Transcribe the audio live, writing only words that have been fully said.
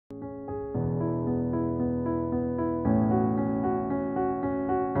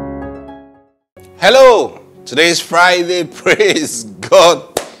Hello, today is Friday, praise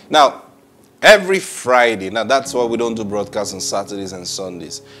God. Now, every Friday, now that's why we don't do broadcasts on Saturdays and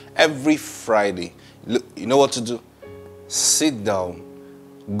Sundays. Every Friday, look, you know what to do? Sit down,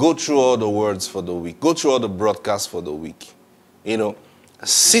 go through all the words for the week, go through all the broadcasts for the week. You know,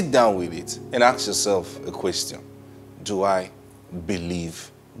 sit down with it and ask yourself a question. Do I believe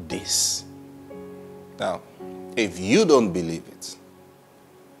this? Now, if you don't believe it,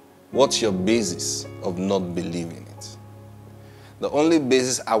 what's your basis of not believing it? The only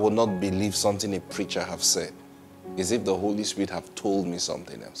basis I will not believe something a preacher have said is if the Holy Spirit have told me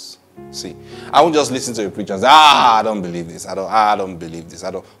something else. See, I won't just listen to a preacher and say, I don't believe this. I don't believe this.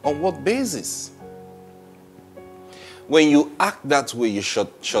 On what basis? When you act that way, you should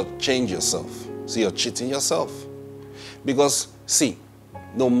change yourself. See, you're cheating yourself. Because, see,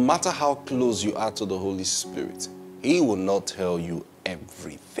 no matter how close you are to the Holy Spirit, He will not tell you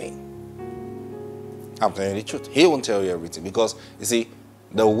everything. I'm telling you the truth. He won't tell you everything because, you see,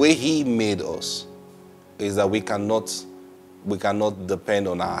 the way He made us is that we cannot depend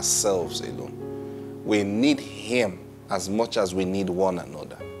on ourselves alone. We need Him as much as we need one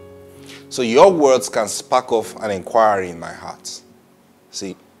another. So your words can spark off an inquiry in my heart.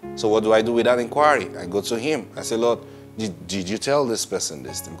 See, so what do I do with that inquiry? I go to Him. I say, Lord, did you tell this person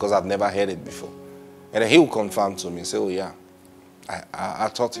this thing? Because I've never heard it before. And then He will confirm to me and say, oh yeah, I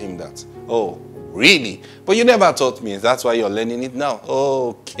taught him that. Oh, really? But you never taught me. That's why you're learning it now.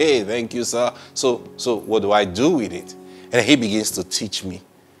 Okay, thank you, sir. So what do I do with it? And He begins to teach me.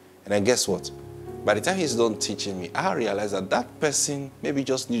 And then guess what? By the time He's done teaching me, I realize that that person maybe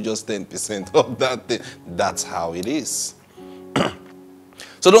just knew just 10% of that thing. That's how it is.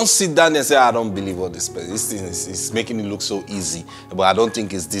 So don't sit down and say, I don't believe what this person. This thing is making it look so easy. But I don't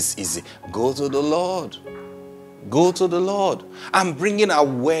think it's this easy. Go to the Lord. Go to the Lord. I'm bringing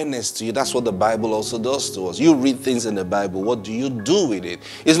awareness to you. That's what the Bible also does to us. You read things in the Bible. What do you do with it?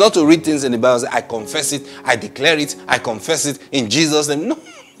 It's not to read things in the Bible and say, I confess it, I declare it, I confess it in Jesus' name.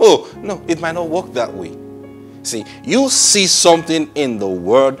 No, it might not work that way. See, you see something in the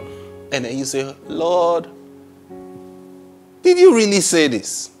Word and then you say, Lord, did you really say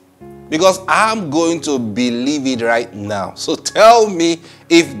this? Because I'm going to believe it right now. So tell me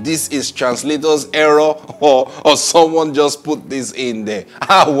if this is translator's error or someone just put this in there.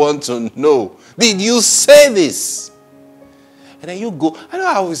 I want to know. Did you say this? And then you go. I know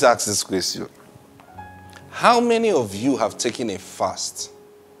I always ask this question. How many of you have taken a fast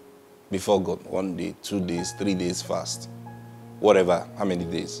before God? 1 day, 2 days, 3 days fast. Whatever, how many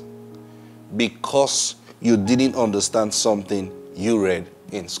days? Because you didn't understand something you read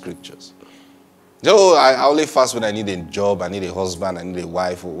in scriptures. No, I only fast when I need a job, I need a husband, I need a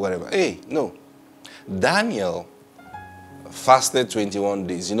wife, or whatever. Hey, no. Daniel fasted 21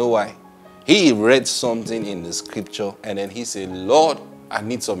 days. You know why? He read something in the scripture and then he said, Lord, I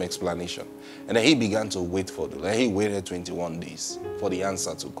need some explanation. And then he began to wait for it. And he waited 21 days for the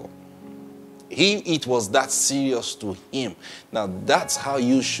answer to come. It was that serious to him. Now, that's how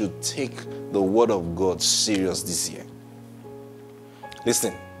you should take the word of God serious this year.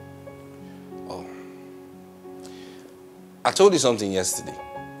 Listen. I told you something yesterday.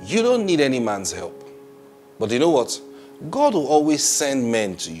 You don't need any man's help. But you know what? God will always send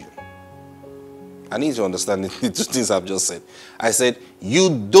men to you. I need to understand the two things I've just said. I said, you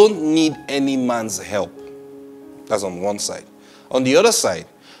don't need any man's help. That's on one side. On the other side,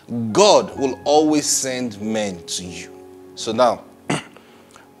 God will always send men to you. So now,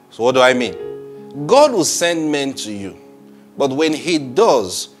 so what do I mean? God will send men to you. But when He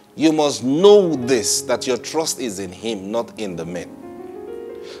does, you must know this, that your trust is in Him, not in the men.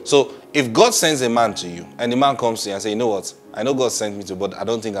 So if God sends a man to you, and the man comes to you and says, you know what? I know God sent me to you, but I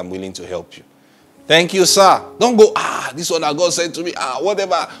don't think I'm willing to help you. Thank you, sir. Don't go, this one that God sent to me,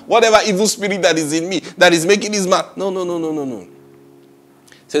 whatever evil spirit that is in me, that is making this man. No.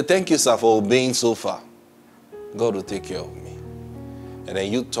 Say, thank you, sir, for obeying so far. God will take care of me. And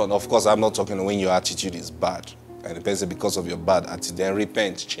then you turn, of course, I'm not talking when your attitude is bad. And the person, because of your bad attitude, then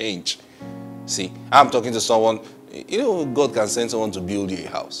repent, change. See, I'm talking to someone, you know, God can send someone to build you a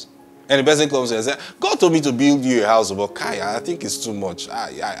house. And the person comes and says, God told me to build you a house, but Kai, I think it's too much.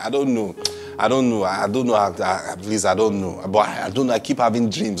 I don't know. I don't know how, please, I don't know. But I don't know, I keep having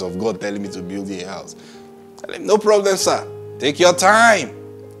dreams of God telling me to build you a house. No problem, sir. Take your time.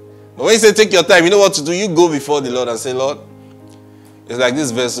 But when you say take your time, you know what to do? You go before the Lord and say, Lord, it's like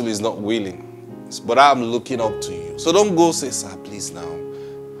this vessel is not willing, but I'm looking up to you. So don't go say, sir, please now.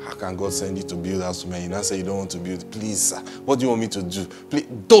 How can God send you to build house to me? You now say you don't want to build. Please, sir, what do you want me to do? Please,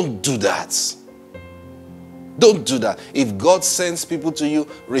 don't do that. Don't do that. If God sends people to you,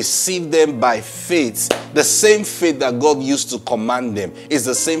 receive them by faith. The same faith that God used to command them is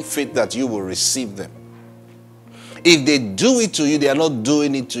the same faith that you will receive them. If they do it to you, they are not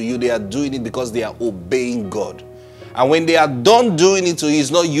doing it to you. They are doing it because they are obeying God. And when they are done doing it to you, it's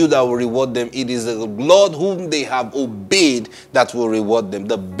not you that will reward them. It is the Lord whom they have obeyed that will reward them.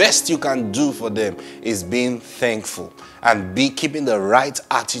 The best you can do for them is being thankful and keeping the right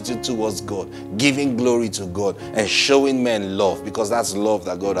attitude towards God, giving glory to God, and showing men love, because that's love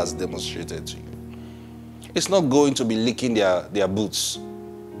that God has demonstrated to you. It's not going to be licking their boots.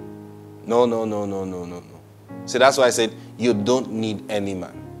 No. See, that's why I said you don't need any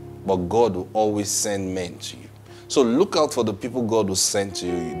man, but God will always send men to you. So look out for the people God will send to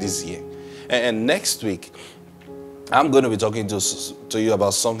you this year. And next week, I'm going to be talking to you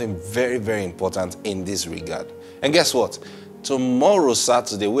about something very, very important in this regard. And guess what? Tomorrow,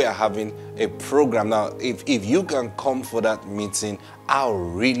 Saturday, we are having a program. Now, if you can come for that meeting, I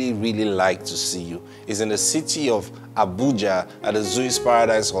would really, really like to see you. It's in the city of Abuja at the Zui's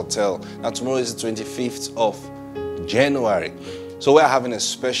Paradise Hotel. Now, tomorrow is the 25th of January. So we are having a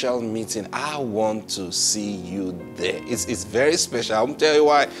special meeting. I want to see you there. It's very special. I won't tell you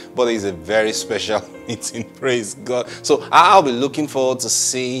why, but it's a very special meeting. Praise God. So I'll be looking forward to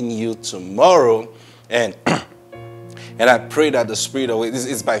seeing you tomorrow. And I pray that the Spirit of it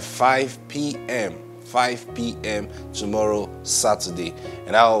is by 5 p.m. 5 p.m. tomorrow, Saturday.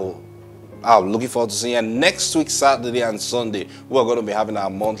 And I'm looking forward to seeing you. And next week, Saturday and Sunday, we're going to be having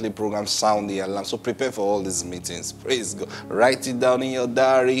our monthly program, Sound the Alarm. So prepare for all these meetings. Praise God. Write it down in your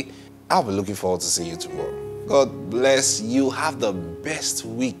diary. I'll be looking forward to seeing you tomorrow. God bless you. Have the best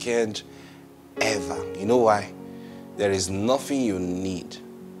weekend ever. You know why? There is nothing you need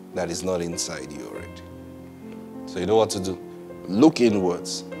that is not inside you already. So you know what to do. Look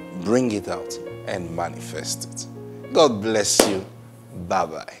inwards, bring it out, and manifest it. God bless you.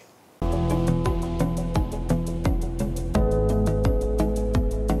 Bye-bye.